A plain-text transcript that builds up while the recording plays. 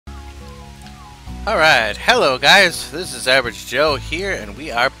Alright, hello guys, this is Average Joe here, and we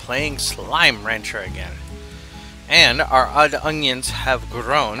are playing Slime Rancher again. And our odd onions have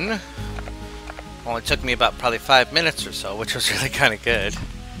grown. Only took me about probably 5 minutes or so, which was really kind of good.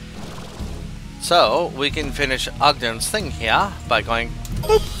 So, we can finish Ogden's thing here by going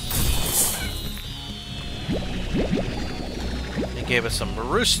boop. He gave us some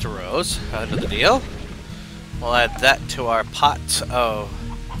roosteros out of the deal. We'll add that to our pot of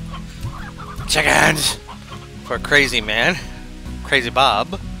chickens for Crazy Man, Crazy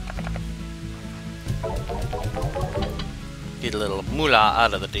Bob. Get a little moolah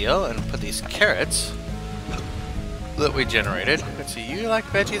out of the deal and put these carrots that we generated. Let's see, you like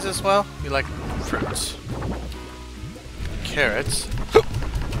veggies as well? You like fruits. Carrots,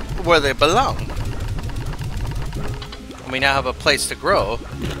 where they belong. And we now have a place to grow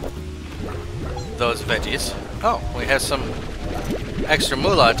those veggies. Oh, we have some extra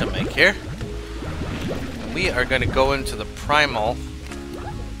moolah to make here. We are going to go into the primal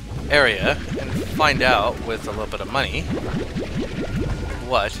area and find out, with a little bit of money,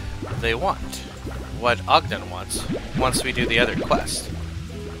 what they want. What Ogden wants, once we do the other quest.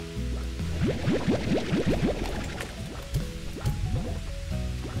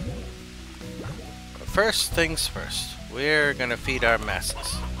 But first things first, we're going to feed our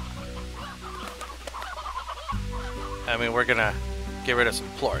masses. I mean, we're going to get rid of some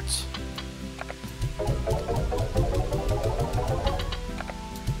plorts.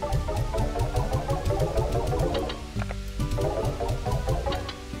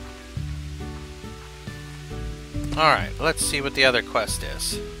 Alright, let's see what the other quest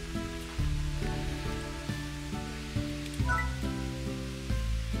is.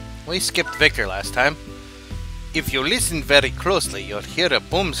 We skipped Victor last time. If you listen very closely, you'll hear a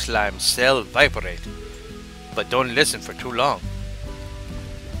boom slime cell vibrate. But don't listen for too long.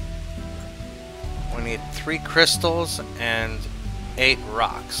 We need 3 crystals and 8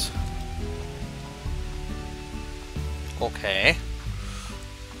 rocks. Okay.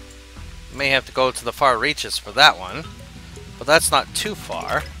 May have to go to the far reaches for that one, but that's not too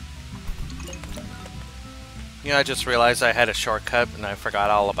far. You know, I just realized I had a shortcut and I forgot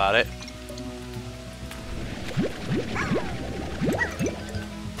all about it.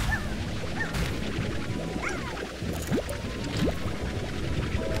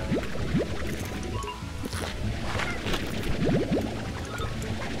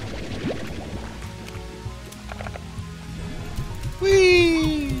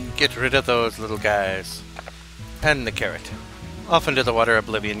 Get rid of those little guys. And the carrot. Off into the water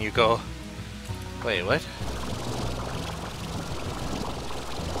oblivion you go. Wait, what?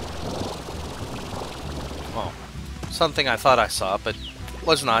 Oh. Something I thought I saw, but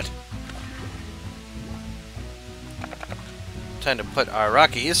was not. Time to put our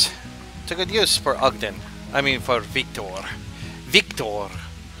Rockies to good use for Ogden. I mean for Victor. Victor!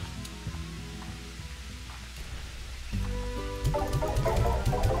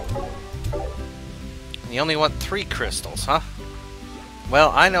 You only want 3 crystals, huh?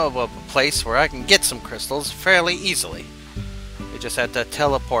 Well, I know of a place where I can get some crystals fairly easily. We just had to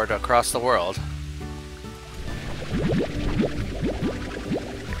teleport across the world.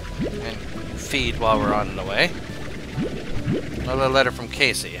 And feed while we're on the way. Another letter from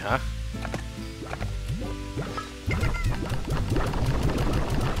Casey, huh?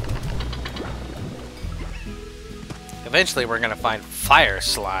 Eventually we're gonna find fire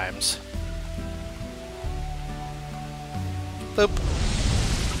slimes. Boop.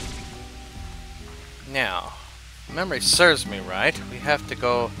 Now, if memory serves me right, we have to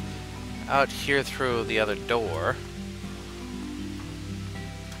go out here through the other door.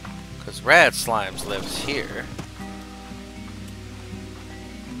 Because Rad Slimes lives here.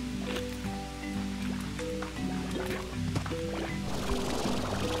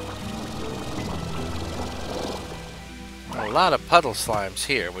 A lot of puddle slimes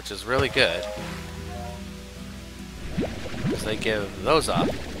here, which is really good. They give those off.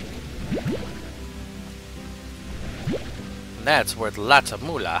 And that's worth lots of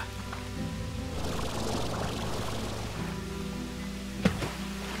moolah.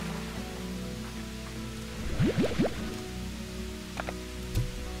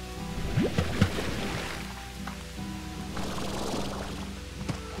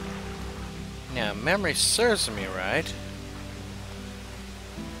 Now, memory serves me right.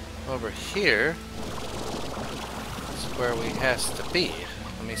 Over here where we has to be.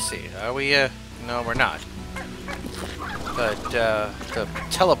 Let me see. Are we, no, we're not. But, the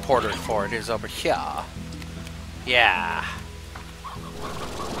teleporter for it is over here. Yeah.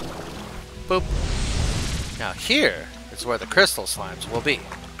 Boop. Now here is where the crystal slimes will be.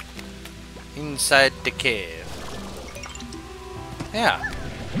 inside the cave. Yeah.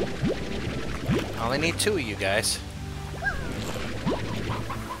 Only need 2 of you guys.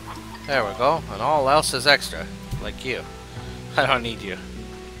 There we go. And all else is extra. Like you. I don't need you.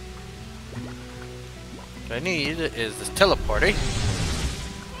 What I need is this teleporter.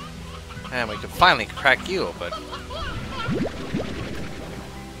 And we can finally crack you open.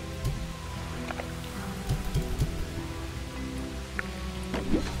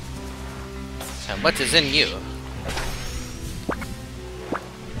 And what is in you?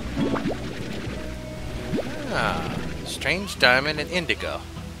 Ah, strange diamond and indigo.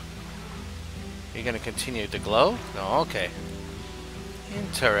 You're gonna continue to glow? No, okay.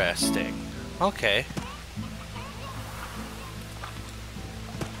 Interesting. Okay.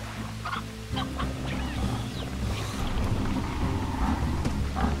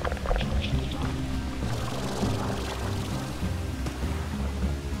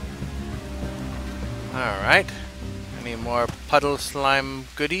 Alright. Any more puddle slime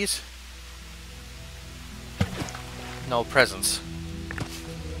goodies? No presents.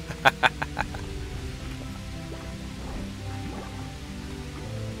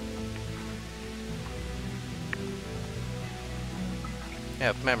 Yeah,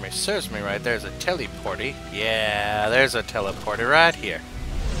 if memory serves me right, there's a teleporty. Yeah, there's a teleporter right here.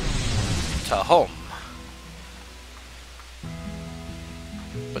 To home.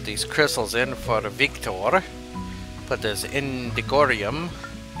 Put these crystals in for Victor. Put this indigorium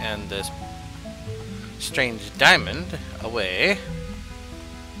and this strange diamond away.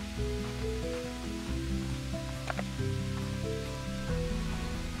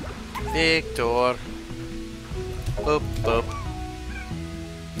 Victor. Boop, boop.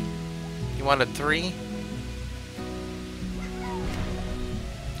 You want a 3?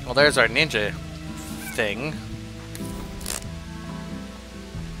 Well, there's our ninja thing.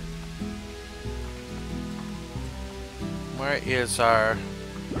 Where is our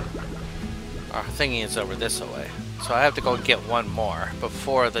thingy is over this way. So I have to go get one more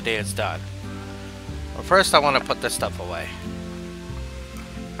before the day is done. But first I want to put this stuff away.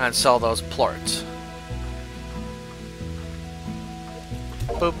 And sell those plorts.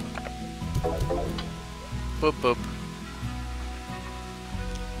 Boop. Boop boop.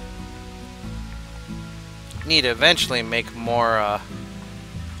 Need to eventually make more of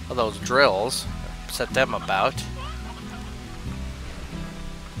those drills. Set them about.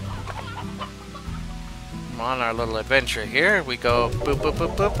 On our little adventure here, we go boop boop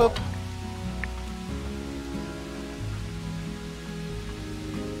boop boop boop.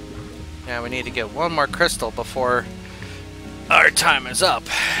 Yeah, we need to get one more crystal before our time is up.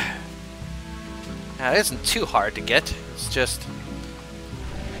 Now, it isn't too hard to get. It's just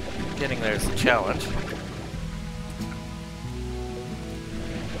getting there is the challenge.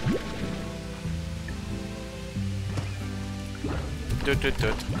 Doot doot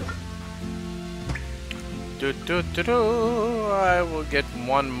doot. Doot doot doot doo. I will get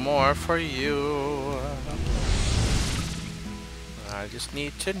one more for you. I just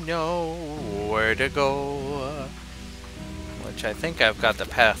need to know where to go. Which I think I've got the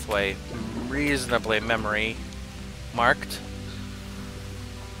pathway reasonably memory marked.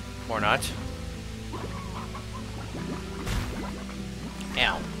 Or not.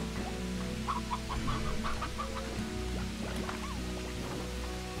 Ow.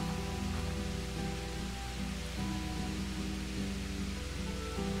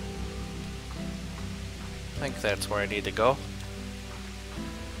 I think that's where I need to go.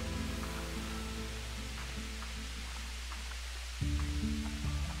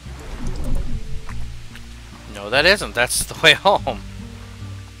 No, that isn't. That's the way home.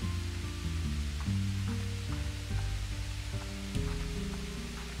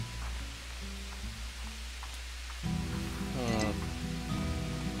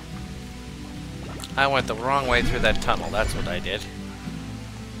 I went the wrong way through that tunnel. That's what I did.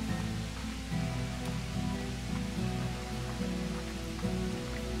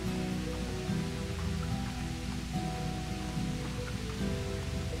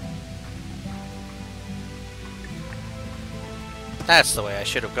 That's the way I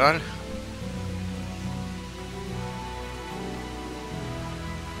should have gone.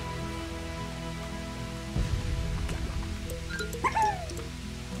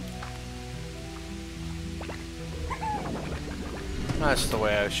 That's the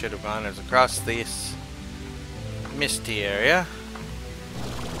way I should have gone, is across this misty area.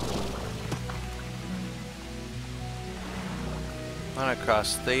 And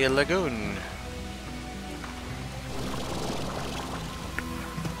across the lagoon.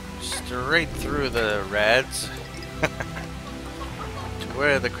 Straight through the reds to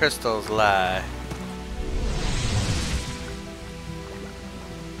where the crystals lie.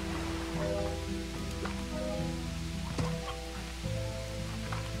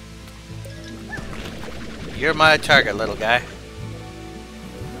 You're my target, little guy.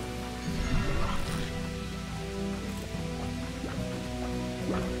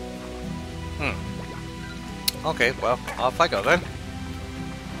 Okay, well, off I go then.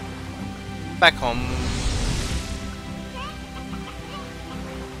 Back home.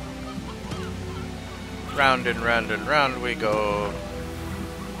 Round and round and round we go.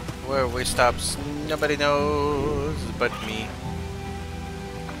 Where we stop, nobody knows but me.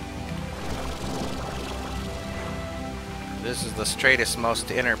 This is the straightest,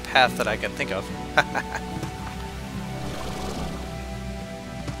 most inner path that I can think of.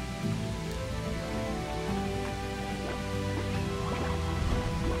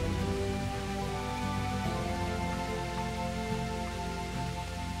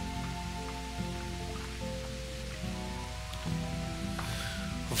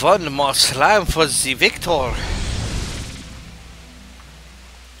 One more slime for the victor.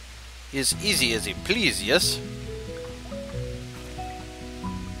 As easy as you please, yes?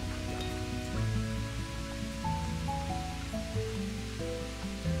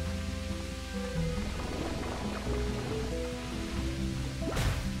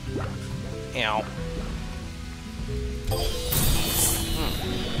 Ow.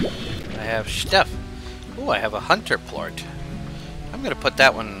 I have stuff. Oh, I have a hunter plort. I'm gonna put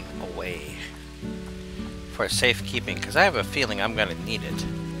that one away for safekeeping because I have a feeling I'm gonna need it.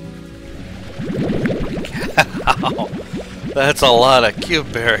 Cow. That's a lot of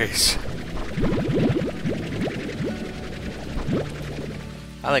cube berries.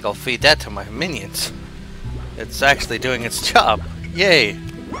 I think I'll feed that to my minions. It's actually doing its job. Yay!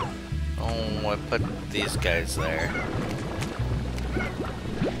 Oh, I put these guys there.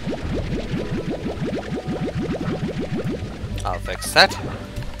 I'll fix that.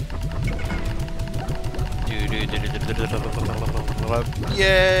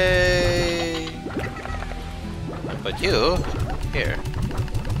 Yay! But you here.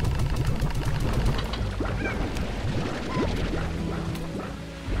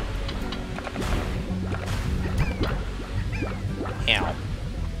 Ow.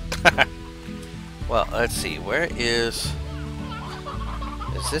 Well, let's see. Where is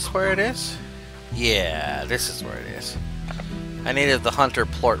this where it is? Yeah, this is where it is. I needed the hunter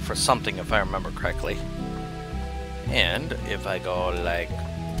plort for something, if I remember correctly. And if I go like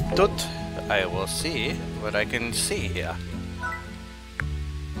that, I will see what I can see here.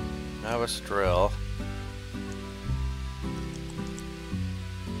 Novice drill.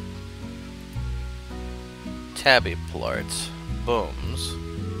 Tabby plorts. Booms.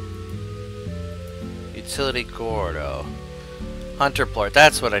 Utility Gordo. Hunter plort.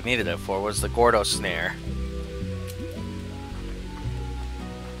 That's what I needed it for, was the Gordo snare.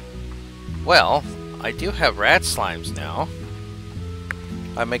 Well, I do have rat slimes now.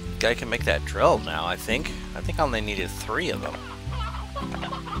 I can make that drill now, I think. I think I only needed 3 of them.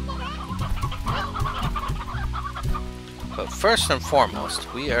 But first and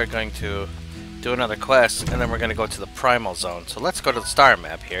foremost, we are going to do another quest, and then we're going to go to the primal zone. So let's go to the star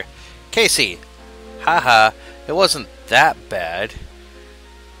map here. Casey! Haha, it wasn't that bad.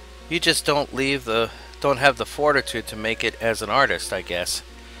 You just don't have the fortitude to make it as an artist, I guess.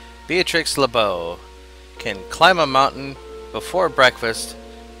 Beatrix LeBeau can climb a mountain before breakfast,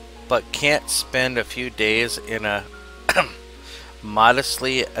 but can't spend a few days in a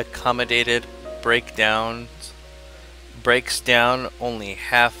modestly accommodated breaks down only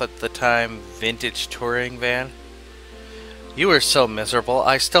half at the time vintage touring van. You were so miserable,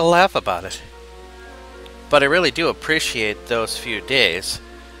 I still laugh about it. But I really do appreciate those few days.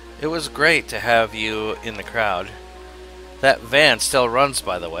 It was great to have you in the crowd. That van still runs,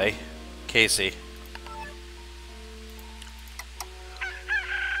 by the way. Casey.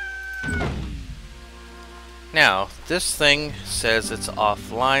 Now, this thing says it's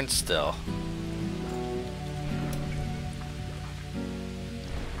offline still.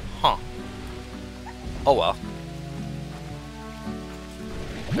 Huh. Oh well.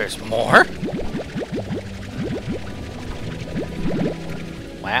 There's more?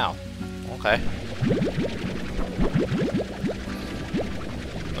 Wow. Okay.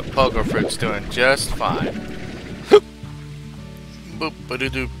 The pogo fruit's doing just fine. Boop,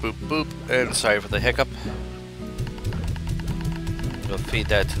 ba-do-doop, boop, boop. And sorry for the hiccup. We'll feed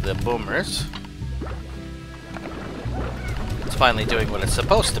that to the boomers. It's finally doing what it's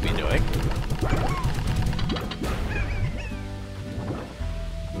supposed to be doing.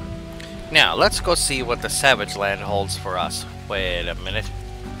 Now, let's go see what the Savage Land holds for us. Wait a minute.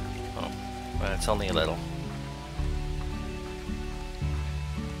 Oh, well, it's only a little.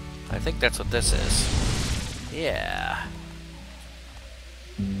 I think that's what this is. Yeah.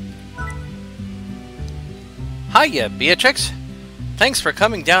 Hiya, Beatrix. Thanks for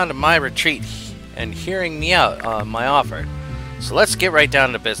coming down to my retreat and hearing me out on my offer. So let's get right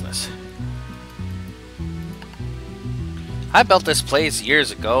down to business. I built this place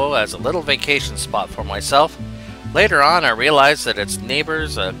years ago as a little vacation spot for myself. Later on, I realized that its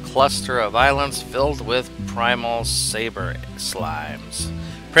neighbors a cluster of islands filled with primal saber slimes.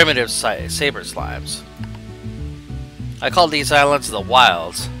 Primitive saber slimes. I call these islands the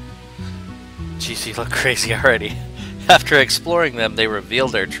Wilds. Jeez, you look crazy already. After exploring them, they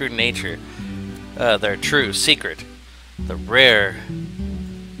revealed their true nature, their true secret, the rare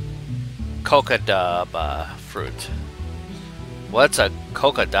cocodaba fruit. What's a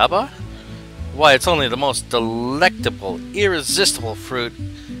cocodaba? Why, it's only the most delectable, irresistible fruit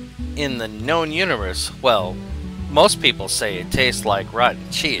in the known universe. Well, most people say it tastes like rotten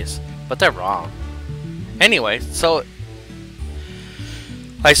cheese, but they're wrong. Anyway, so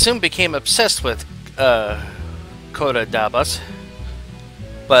I soon became obsessed with cocodabas,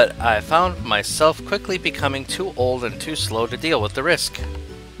 but I found myself quickly becoming too old and too slow to deal with the risk.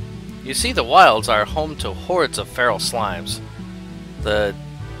 You see, the wilds are home to hordes of feral slimes. The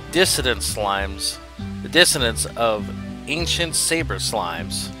dissidents of ancient saber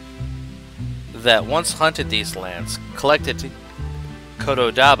slimes that once hunted these lands. Collected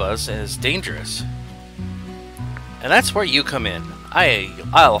cocodabas is dangerous. And that's where you come in.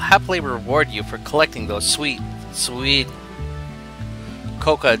 I'll happily reward you for collecting those sweet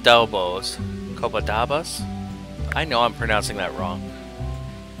cocodabas. Cocodabas? I know I'm pronouncing that wrong.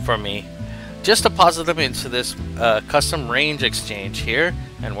 For me. Just deposit them into this custom range exchange here,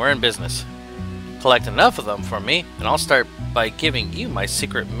 and we're in business. Collect enough of them for me, and I'll start by giving you my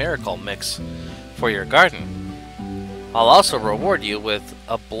secret miracle mix for your garden. I'll also reward you with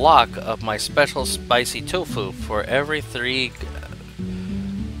a block of my special spicy tofu for every 3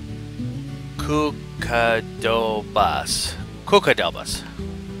 cocodabas.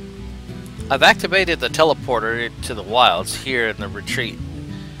 I've activated the teleporter to the wilds here in the retreat,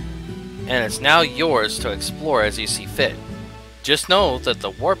 and it's now yours to explore as you see fit. Just know that the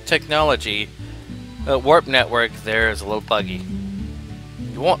warp network there is a little buggy.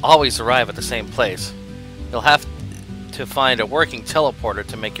 You won't always arrive at the same place. You'll have to find a working teleporter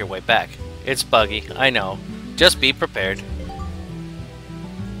to make your way back. It's buggy, I know. Just be prepared.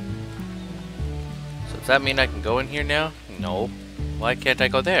 So does that mean I can go in here now? No. Why can't I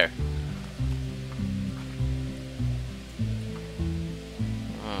go there?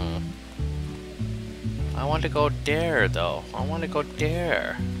 I want to go there, though. I want to go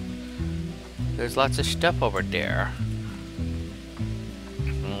there. There's lots of stuff over there.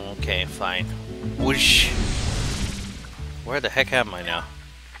 Okay, fine. Whoosh. Where the heck am I now?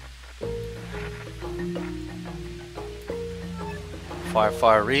 Far,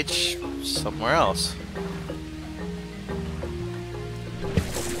 far reach. Somewhere else.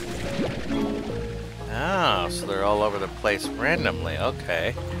 Ah, so they're all over the place randomly.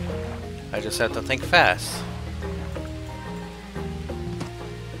 Okay. I just have to think fast.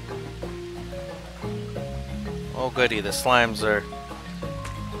 Oh goody, the slimes are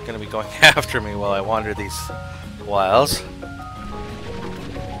gonna be going after me while I wander these wilds.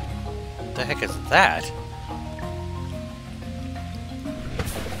 What the heck is that?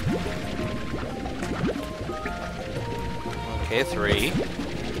 Okay, 3,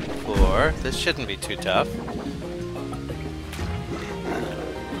 4. This shouldn't be too tough.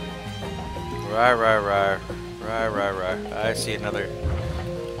 Rar, rar, rar. Rar, rar, rar. I see another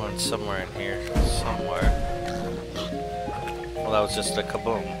one somewhere in here. Somewhere. Well, that was just a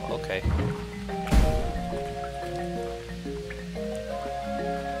kaboom. Okay.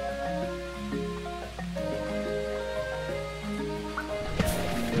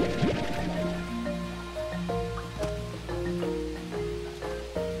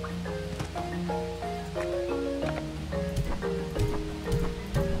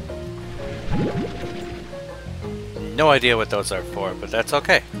 No idea what those are for, but that's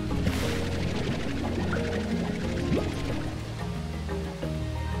okay.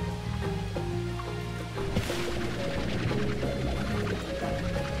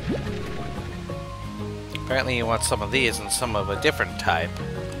 Apparently you want some of these and some of a different type.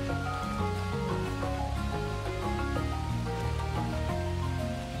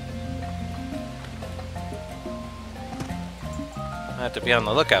 I have to be on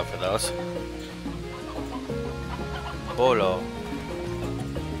the lookout for those. Bolo.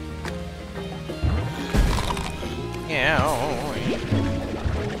 Yeah. Oh,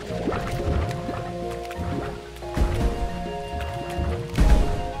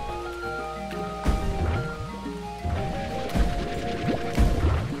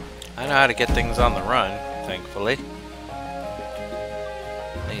 I know how to get things on the run, thankfully.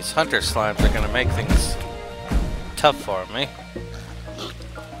 These hunter slimes are going to make things tough for me.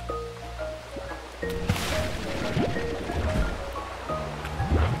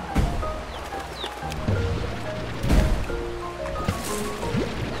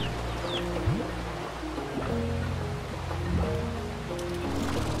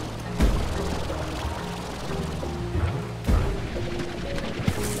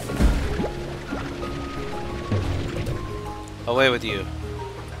 Away with you.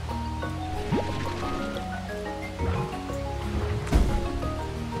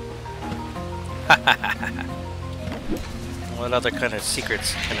 What other kind of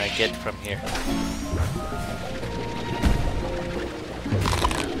secrets can I get from here?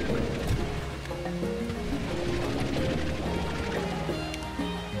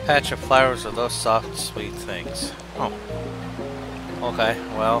 Patch of flowers are those soft, sweet things. Oh. Okay,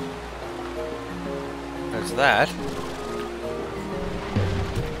 well. There's that.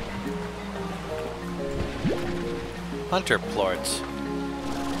 Hunter plorts.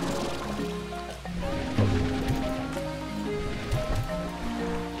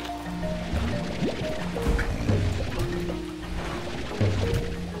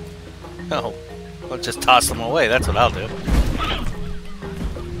 Oh, I'll just toss them away, that's what I'll do.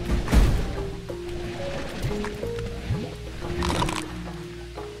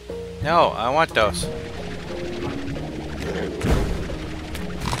 No, I want those.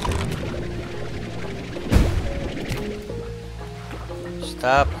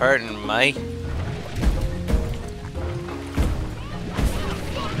 Stop hurting me.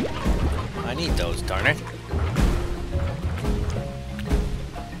 I need those, darn it.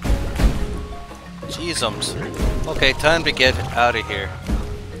 Jeezums. Okay, time to get out of here.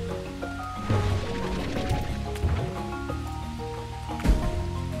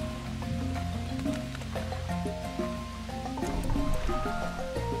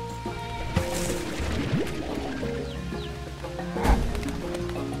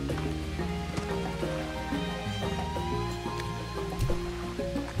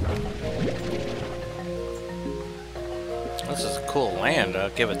 This is a cool land, I'll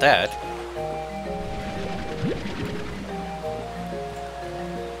give it that.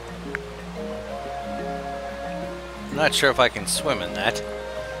 I'm not sure if I can swim in that.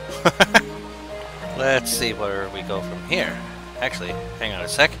 Let's see where we go from here. Actually, hang on a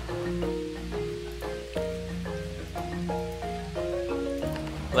sec.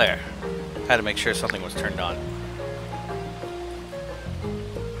 There. Had to make sure something was turned on.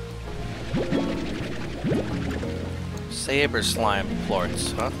 Saber slime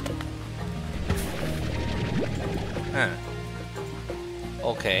plorts, huh? Huh.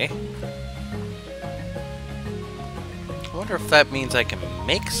 Okay. I wonder if that means I can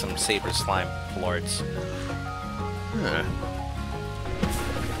make some saber slime plorts. Huh.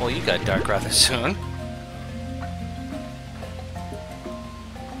 Well, you got dark rather soon.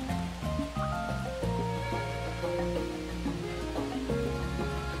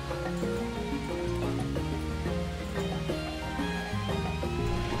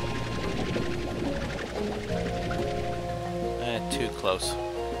 Too close.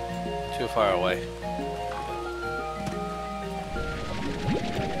 Too far away.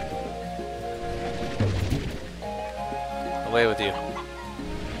 Away with you.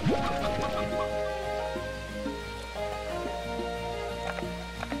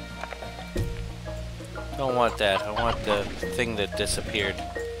 Don't want that. I want the thing that disappeared.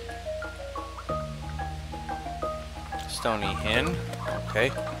 Stony hen. Okay.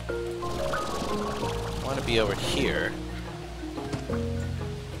 I want to be over here.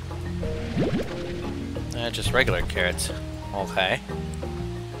 Just regular carrots. Okay.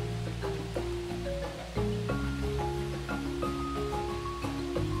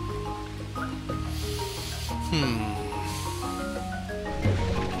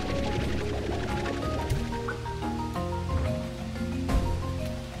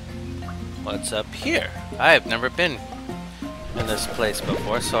 What's up here? I have never been in this place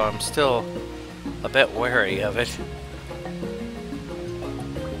before, so I'm still a bit wary of it.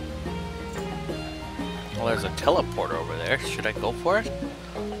 Well, there's a teleporter over there. Should I go for it?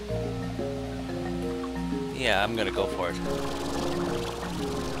 Yeah, I'm gonna go for it.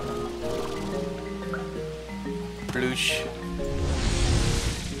 Bloosh.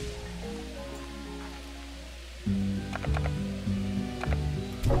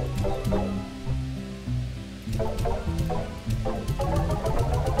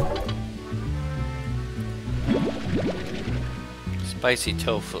 Spicy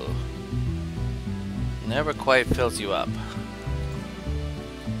tofu. Never quite fills you up.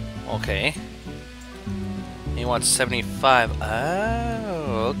 Okay. He wants 75.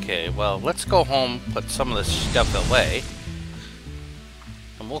 Oh, okay. Well, let's go home, put some of this stuff away.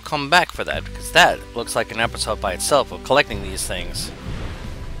 And we'll come back for that, because that looks like an episode by itself of collecting these things.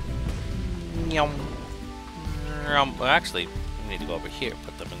 Well, actually, we need to go over here,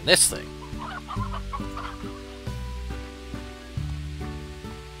 put them in this thing.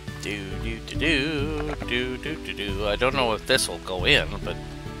 Do. I don't know if this will go in, but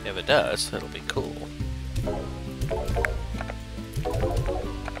if it does, it'll be cool.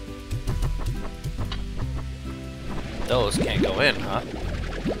 Those can't go in, huh?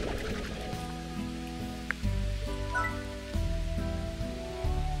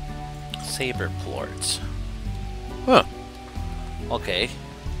 Saber plorts. Huh. Okay.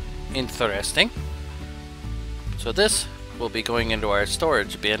 Interesting. So this will be going into our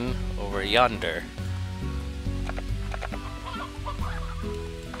storage bin over yonder.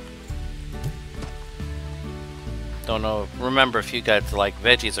 Don't know, remember if you guys like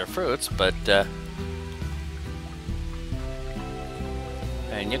veggies or fruits, but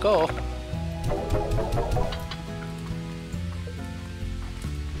and you go.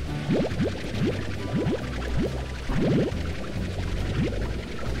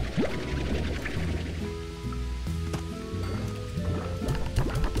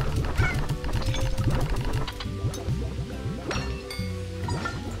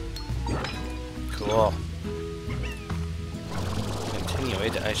 Cool. Continue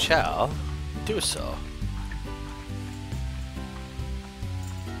it, I shall do so.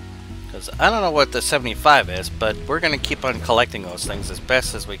 Because I don't know what the 75 is, but we're gonna keep on collecting those things as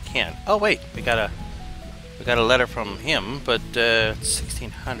best as we can. Oh wait, we got a letter from him, but it's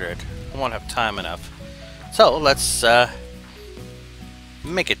 1600. I won't have time enough. So let's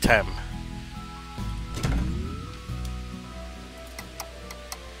make it time.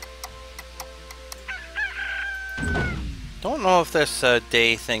 Don't know if this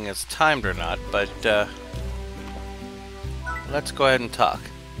day thing is timed or not, but let's go ahead and talk.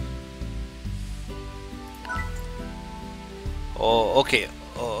 Oh, okay.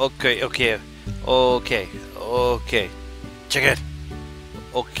 Oh, okay. Check it.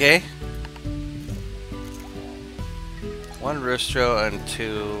 Okay. 1 rooster and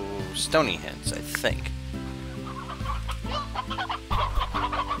 2 stony hens, I think.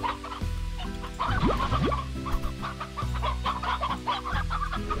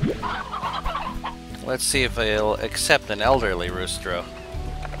 Let's see if he'll accept an elderly rooster.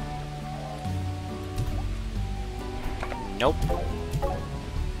 Nope.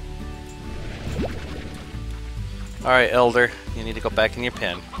 Alright, elder. You need to go back in your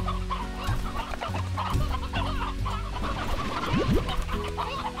pen.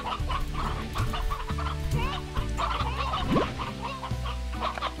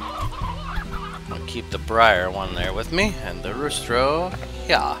 I'll keep the briar one there with me, and the rooster,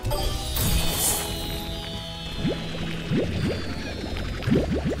 yeah.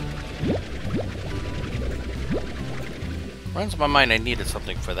 Runs my mind I needed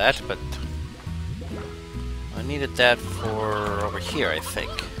something for that, but I needed that for over here, I think.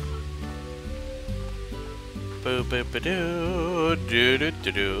 Boo boo ba doo doo doo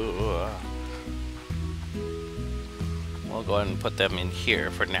doo doo. We'll go ahead and put them in here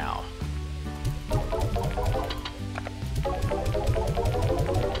for now.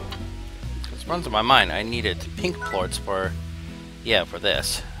 This runs in my mind I needed pink plorts for, yeah, for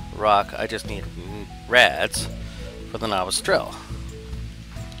this rock. I just need rads for the novice drill.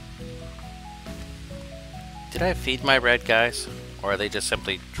 Did I feed my red guys? Or are they just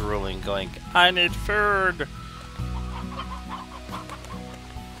simply drooling, going, I need food?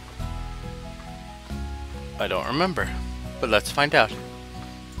 I don't remember, but let's find out.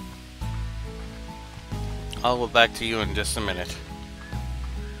 I'll go back to you in just a minute.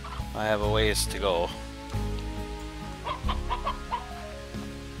 I have a ways to go.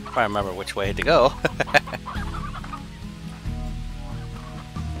 If I remember which way to go.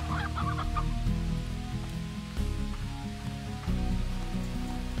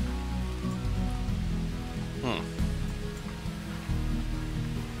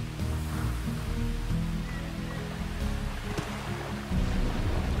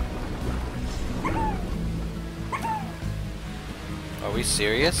 Are we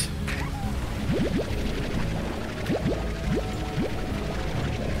serious?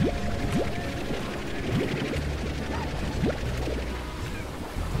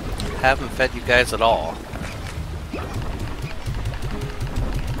 Haven't fed you guys at all.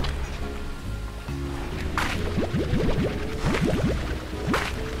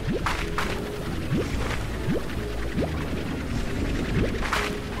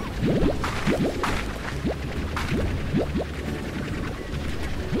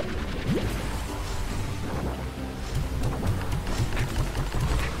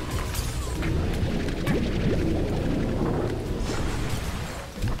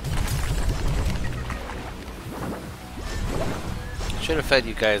 should have fed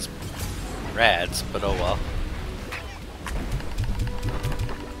you guys rads, but oh well.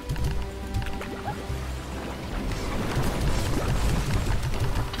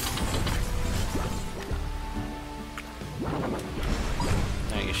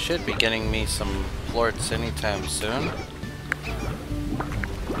 Now you should be getting me some plorts anytime soon.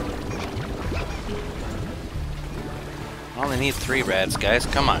 I only need 3 rads, guys.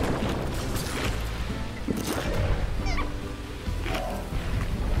 Come on.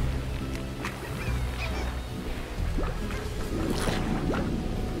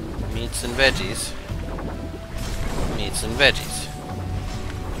 Meats and veggies. Meats and veggies.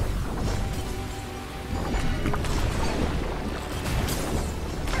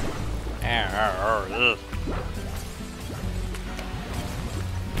 Ugh.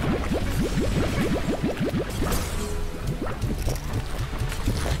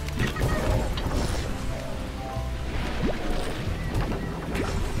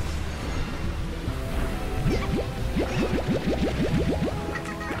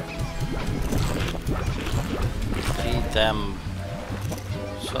 Feed them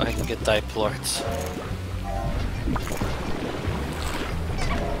so I can get diplorts.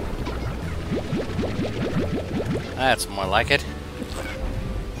 That's more like it.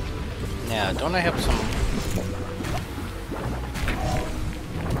 Now, don't I have some...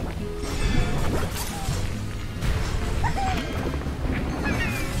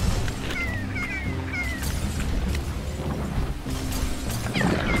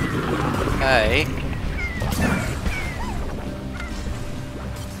 Hey.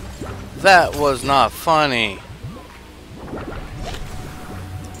 That was not funny.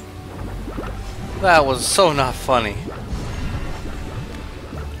 That was so not funny.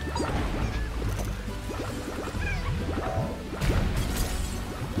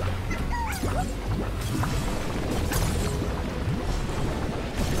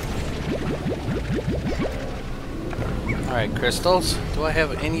 Alright, crystals. Do I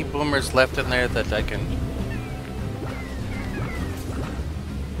have any boomers left in there that I can...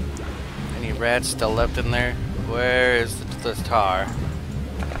 Any rats still left in there? Where is the tar?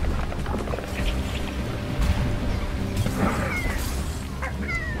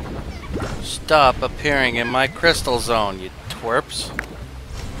 Stop appearing in my crystal zone, you twerps.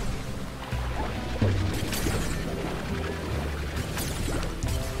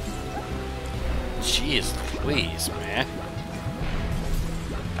 Jeez Louise, man.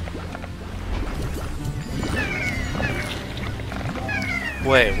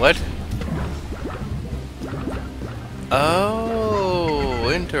 Wait, what?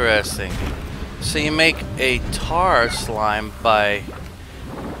 Oh, interesting. So you make a tar slime by...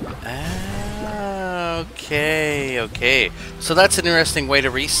 Okay. So that's an interesting way to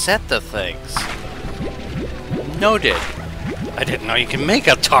reset the things. Noted. I didn't know you can make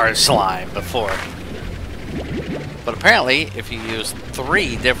a tar slime before. But apparently, if you use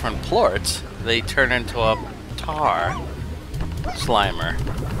 3 different plorts, they turn into a tar slimer.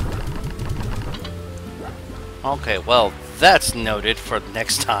 Okay, well, that's noted for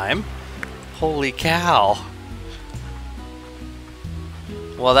next time. Holy cow.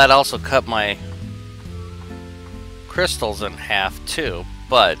 Well, that also cut my crystals in half too,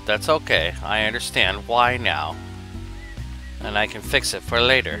 but that's okay. I understand why now. And I can fix it for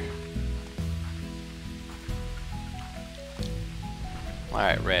later.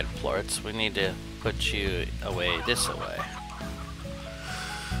 Alright, red plorts, we need to put you away this way.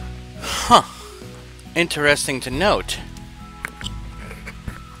 Huh. Interesting to note.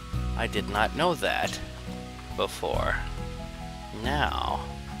 I did not know that before. Now...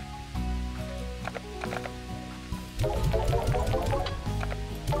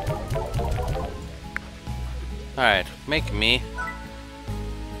 Alright, make me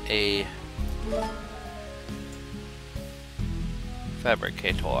a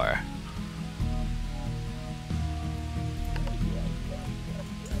fabricator.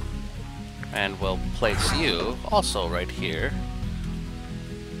 And we'll place you also right here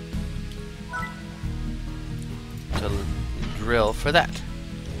to drill for that.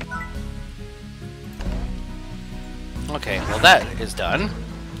 Okay, well that is done.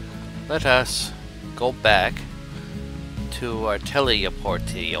 Let us go back to our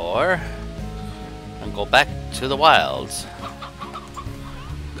teleportior and go back to the wilds.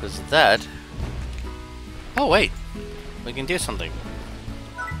 Because that... Oh wait, we can do something.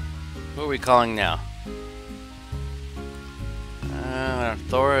 Who are we calling now?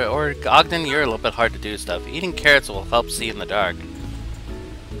 Thor or Ogden, you're a little bit hard to do stuff. Eating carrots will help see in the dark.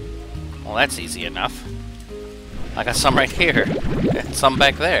 Well, that's easy enough. I got some right here, and some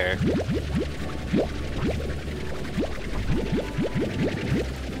back there.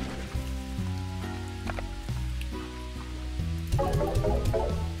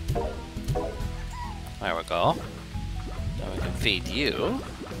 feed you.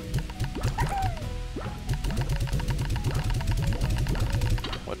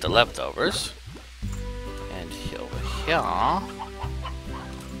 With the leftovers. And over here.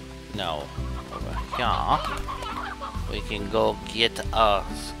 No. Over here. We can go get the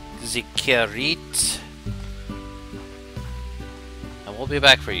carrots. And we'll be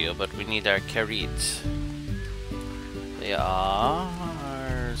back for you, but we need our carrots. They are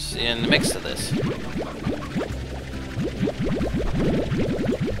in the mix of this.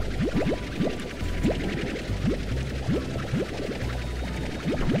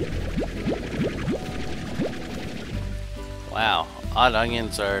 Wow, odd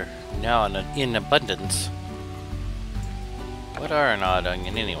onions are now in abundance. What are an odd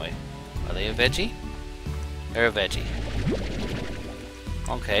onion anyway? Are they a veggie? They're a veggie.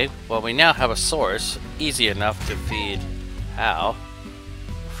 Okay, well we now have a source easy enough to feed Hal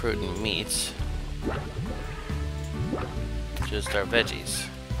fruit and meats. Just our veggies.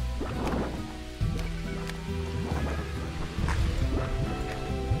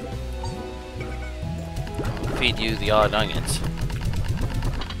 Feed you the odd onions.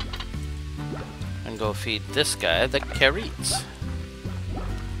 And go feed this guy the carrots.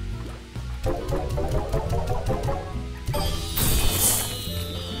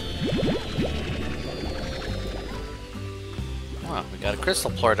 Oh, we got a crystal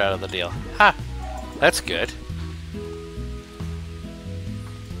plort out of the deal. Ha! That's good.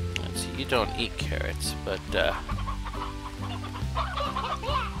 Let's see, you don't eat carrots, but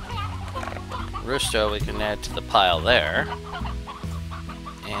Rooster we can add to the pile there.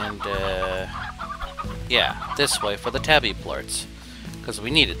 And yeah, this way for the tabby plorts. Because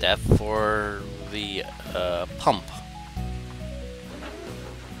we needed that for the pump.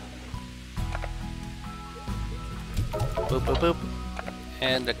 Boop, boop, boop.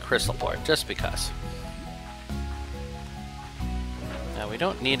 And a crystal plort, just because. Now we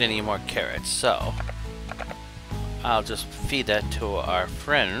don't need any more carrots, so I'll just feed that to our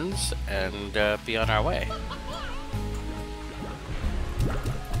friends and be on our way.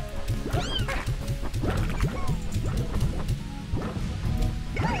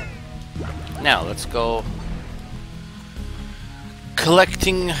 Now let's go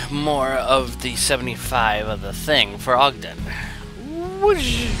collecting more of the 75 of the thing for Ogden.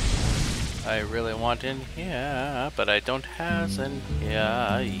 Whoosh! I really want in here, but I don't have in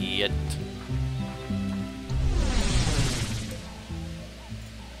here yet.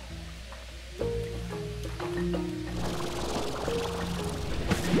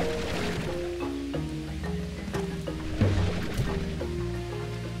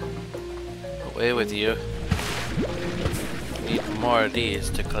 Away with you. Need more of these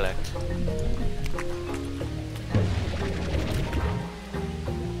to collect.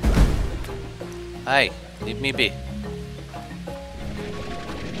 Hi, leave me be.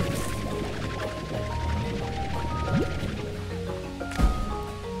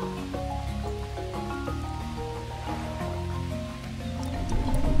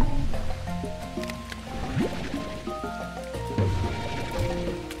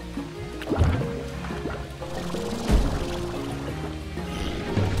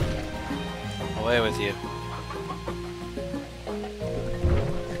 Away with you.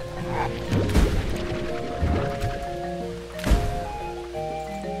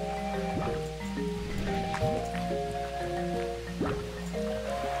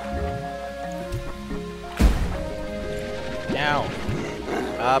 Ow.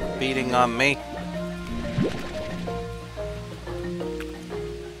 Stop beating on me.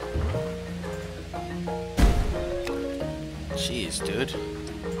 Jeez, dude.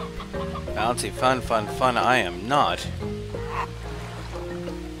 Bouncy, fun, fun, fun, I am not.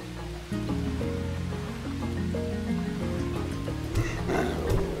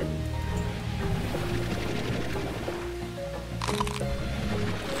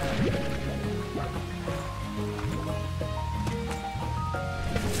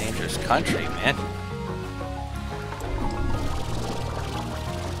 Dangerous country, man.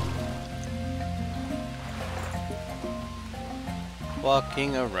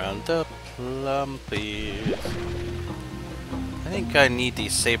 Walking around the plumpies. I think I need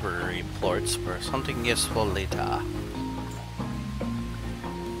these saber plorts for something useful later.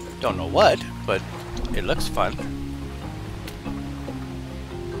 Don't know what, but it looks fun.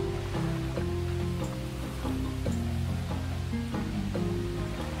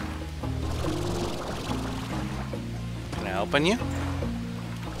 Can I open you?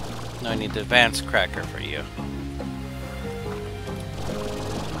 No, I need the advanced cracker for you.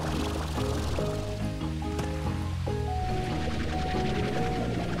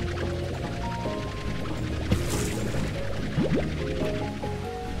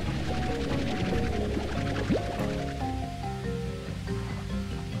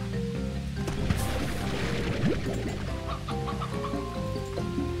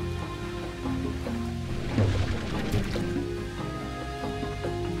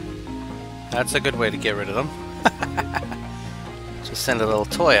 That's a good way to get rid of them. Just send a little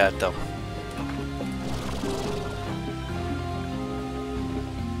toy at them.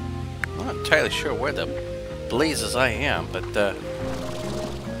 I'm not entirely sure where the blazes I am, but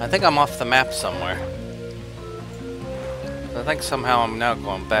I think I'm off the map somewhere. I think somehow I'm now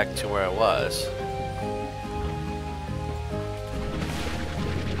going back to where I was.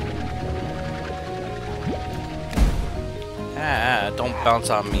 Ah, don't bounce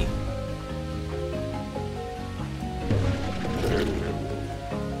on me.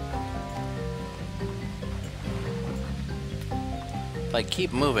 If I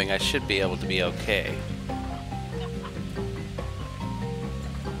keep moving, I should be able to be okay.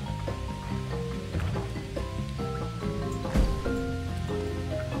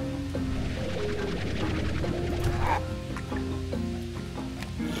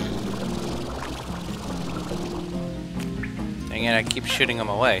 Dang it, I keep shooting them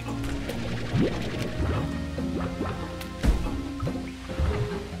away.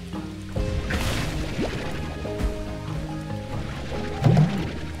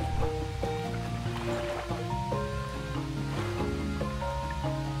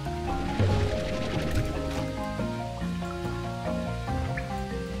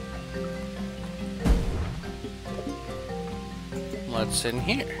 What's in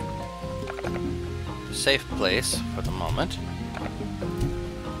here? Safe place for the moment.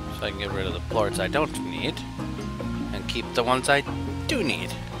 So I can get rid of the plorts I don't need and keep the ones I do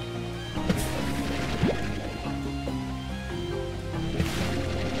need.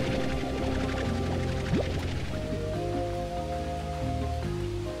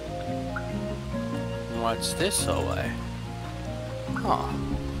 What's this away? Huh.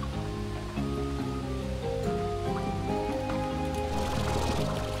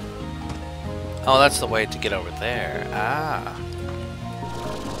 Oh, that's the way to get over there. Ah.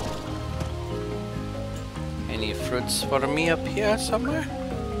 Any fruits for me up here somewhere?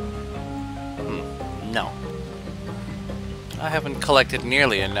 No. I haven't collected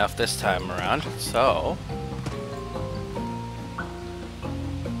nearly enough this time around, so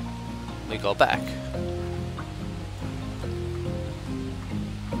we go back.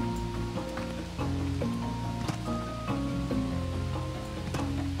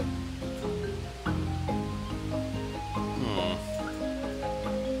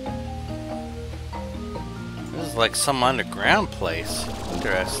 Like some underground place.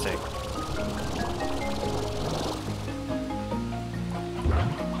 Interesting.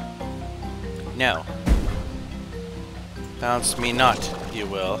 No. Bounce me not, you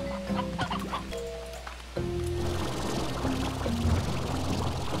will.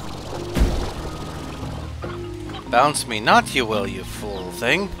 Bounce me not, you will, you fool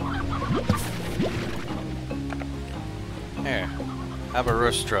thing. Here. Have a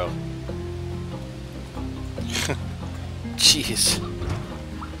roostro. Jeez.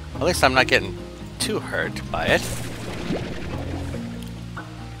 At least I'm not getting too hurt by it.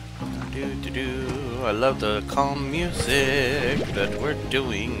 I love the calm music that we're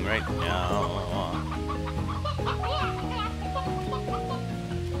doing right now.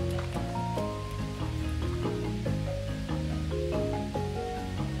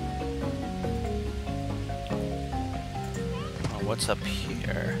 Oh, what's up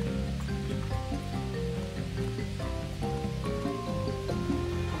here?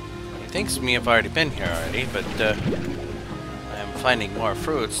 Thinks me I've already been here already, but I'm finding more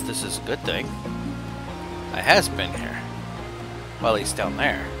fruits. This is a good thing. I has been here. Well, he's down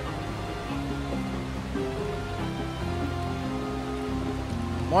there.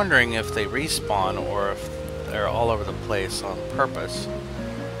 I'm wondering if they respawn or if they're all over the place on purpose.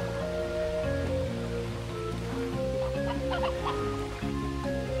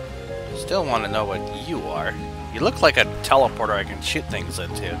 Still want to know what you are. You look like a teleporter I can shoot things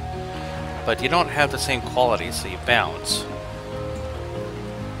into. But you don't have the same quality, so you bounce.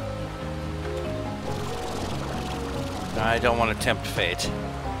 I don't want to tempt fate.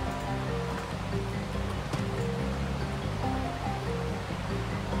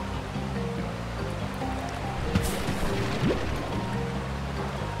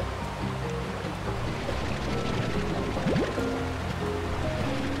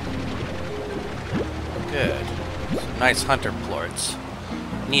 Good. Some nice hunter plorts.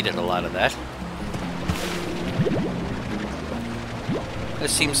 Needed a lot of that.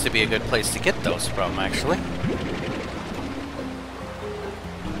 This seems to be a good place to get those from, actually.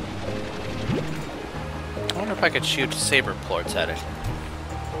 I wonder if I could shoot saber plorts at it.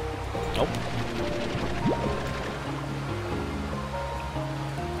 Nope.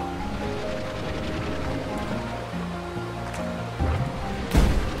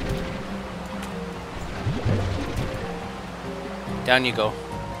 Down you go.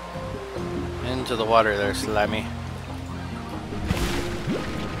 Into the water there, Slimy.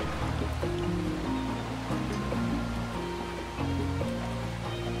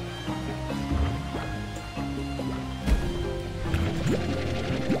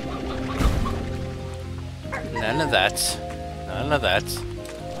 None of that. None of that.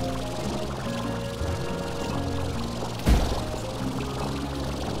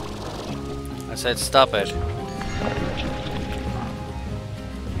 I said stop it.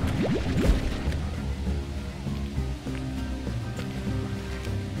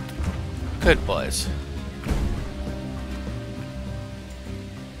 Good boys.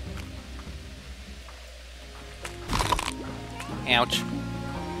 Ouch.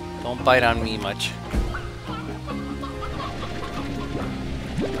 Don't bite on me much.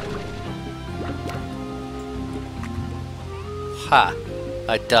 Ha!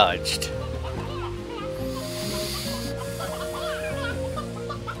 I dodged.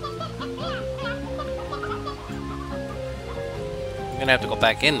 I'm gonna have to go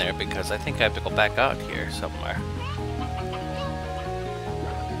back in there because I think I have to go back out here somewhere.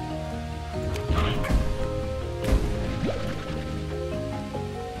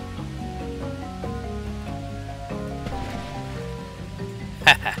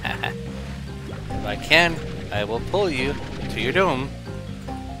 If I can, I will pull you to your doom.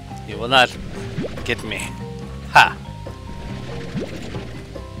 You will not get me. Ha!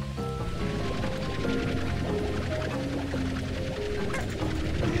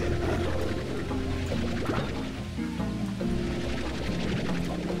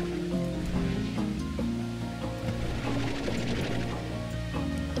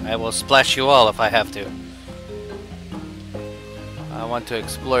 I will splash you all if I have to. I want to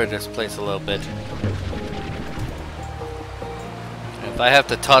explore this place a little bit. If I have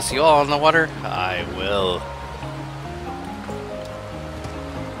to toss you all in the water, I will.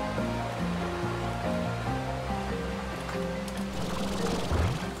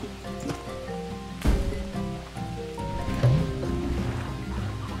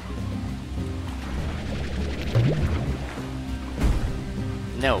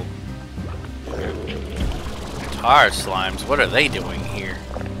 No. Tar slimes, what are they doing here?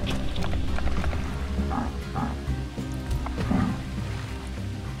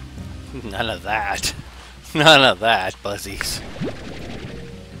 None of that. None of that, Buzzies.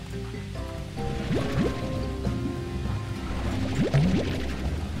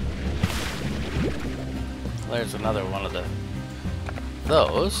 There's another one of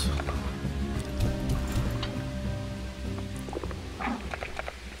those.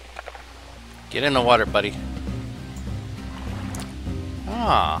 Get in the water, buddy.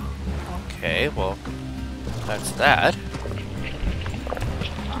 Ah, okay, well, that's that.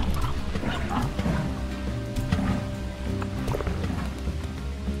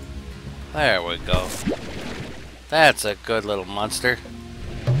 There we go. That's a good little monster.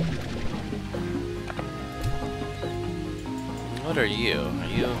 What are you? Are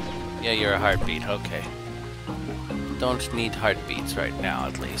you? Yeah, you're a heartbeat. Okay. Don't need heartbeats right now,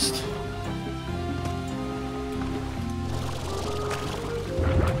 at least.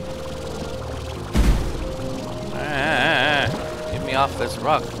 Get me off this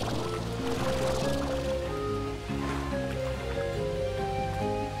rock.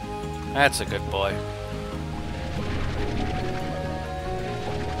 That's a good boy.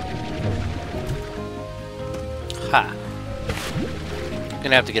 Ha! I'm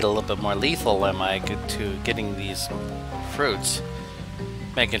gonna have to get a little bit more lethal, am I, to getting these fruits.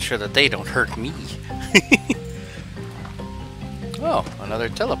 Making sure that they don't hurt me. Oh, another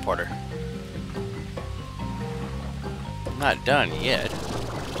teleporter. Not done yet.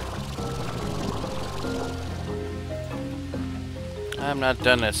 I'm not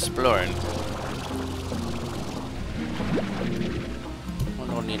done exploring. I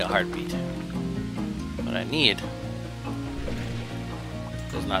don't need a heartbeat. What I need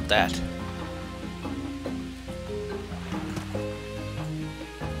is not that.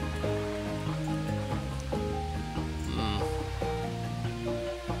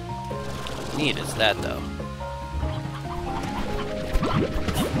 What I need is that, though.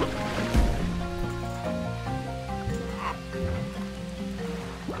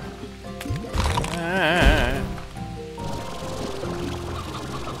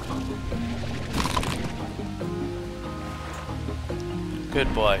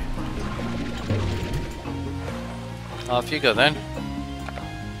 Good boy. Off you go then.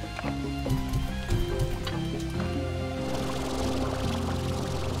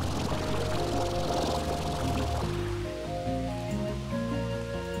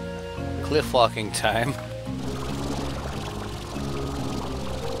 Cliff walking time.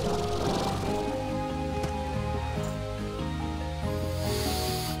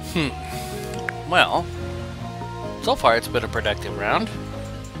 Well, so far it's been a productive round.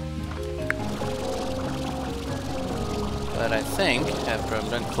 But I think, after I'm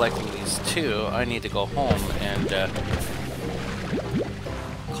done collecting these two, I need to go home and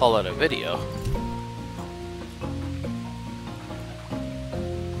call it a video.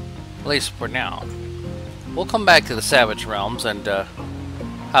 At least for now. We'll come back to the Savage Realms and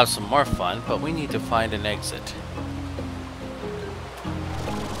have some more fun, but we need to find an exit.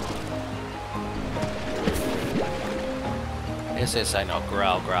 Yes, I know.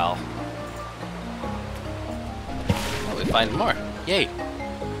 Growl, growl. Oh, we find more. Yay!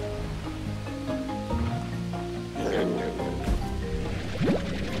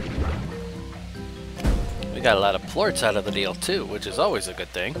 We got a lot of plorts out of the deal too, which is always a good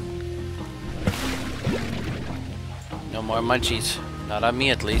thing. No more munchies. Not on me,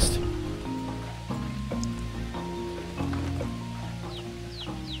 at least.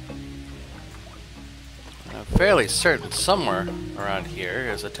 I'm fairly certain somewhere around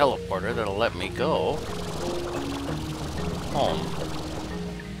here is a teleporter that'll let me go home.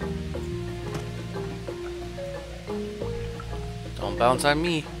 Don't bounce on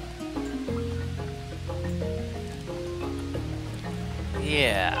me.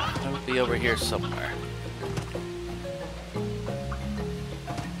 Yeah, it'll be over here somewhere.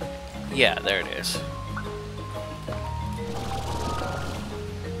 Yeah, there it is.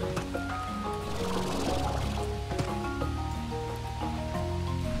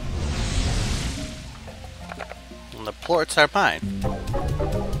 And the plorts are mine.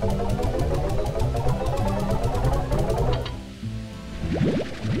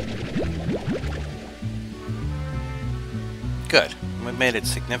 Good. We've made a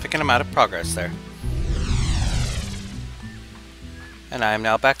significant amount of progress there. And I am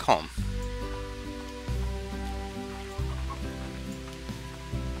now back home.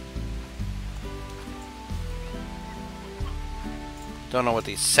 Don't know what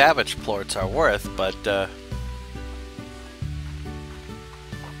these savage plorts are worth, but I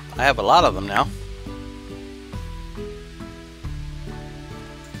have a lot of them now.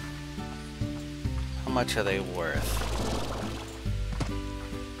 How much are they worth?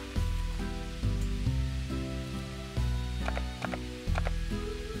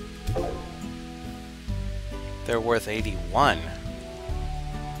 They're worth 81.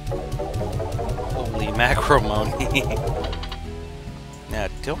 Holy macrimony. Now,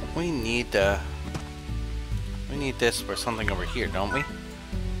 don't we need this for something over here, don't we?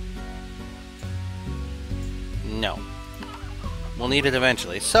 No. We'll need it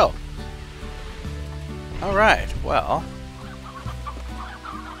eventually, so. Alright, well.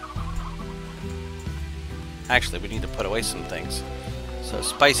 Actually, we need to put away some things. So,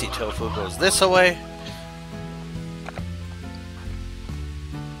 spicy tofu goes this away.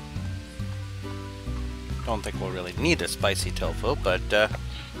 Don't think we'll really need a spicy tofu, but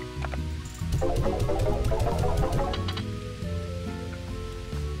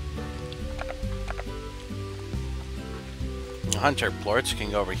hunter plorts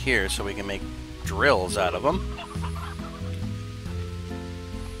can go over here so we can make drills out of them.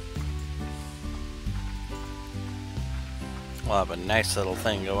 We'll have a nice little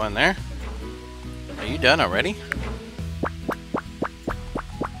thing go in there. Are you done already?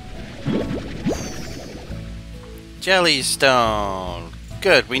 Jellystone!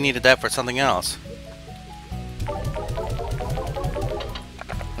 Good, we needed that for something else.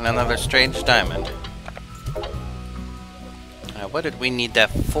 And another strange diamond. What did we need that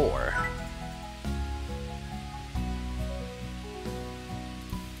for?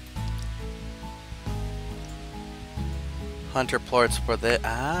 Hunter plorts for the...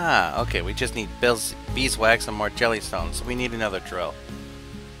 Ah, okay, we just need beeswax and more jellystone, so we need another drill.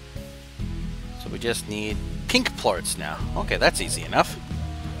 So we just need pink plorts now. Okay, that's easy enough.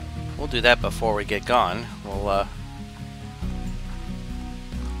 We'll do that before we get gone. We'll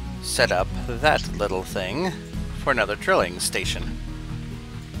set up that little thing for another drilling station.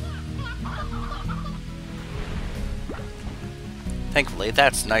 Thankfully,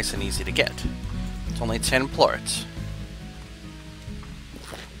 that's nice and easy to get. It's only 10 plorts.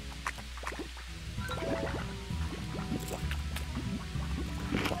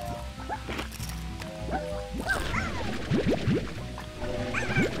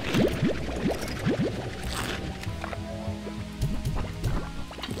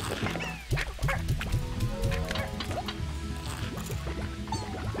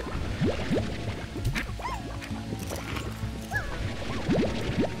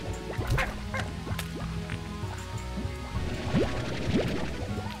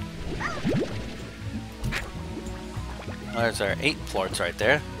 There's our 8 plorts right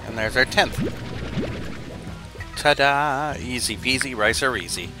there, And there's our 10th. Ta-da! Easy peasy, rice or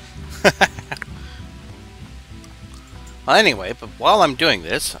easy. Well, anyway, but while I'm doing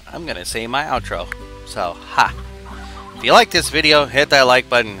this, I'm gonna say my outro. So, ha! If you liked this video, hit that like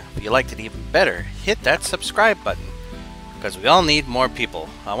button. If you liked it even better, hit that subscribe button. Because we all need more people.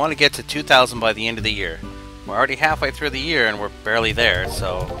 I want to get to 2,000 by the end of the year. We're already halfway through the year and we're barely there,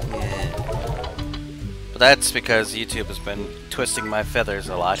 so... yeah. But that's because YouTube has been twisting my feathers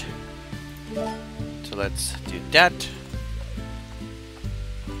a lot. So let's do that.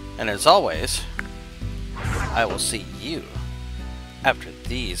 And as always, I will see you after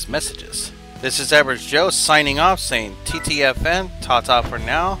these messages. This is Average Joe signing off, saying TTFN, ta-ta for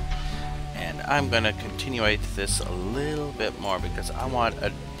now. And I'm going to continuate this a little bit more because I want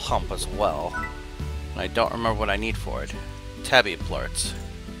a pump as well. And I don't remember what I need for it. Tabby plorts.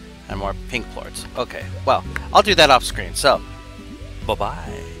 And more pink plorts. Okay, well, I'll do that off screen. So,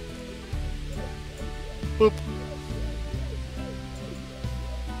 bye-bye. Boop.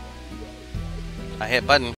 I hit button.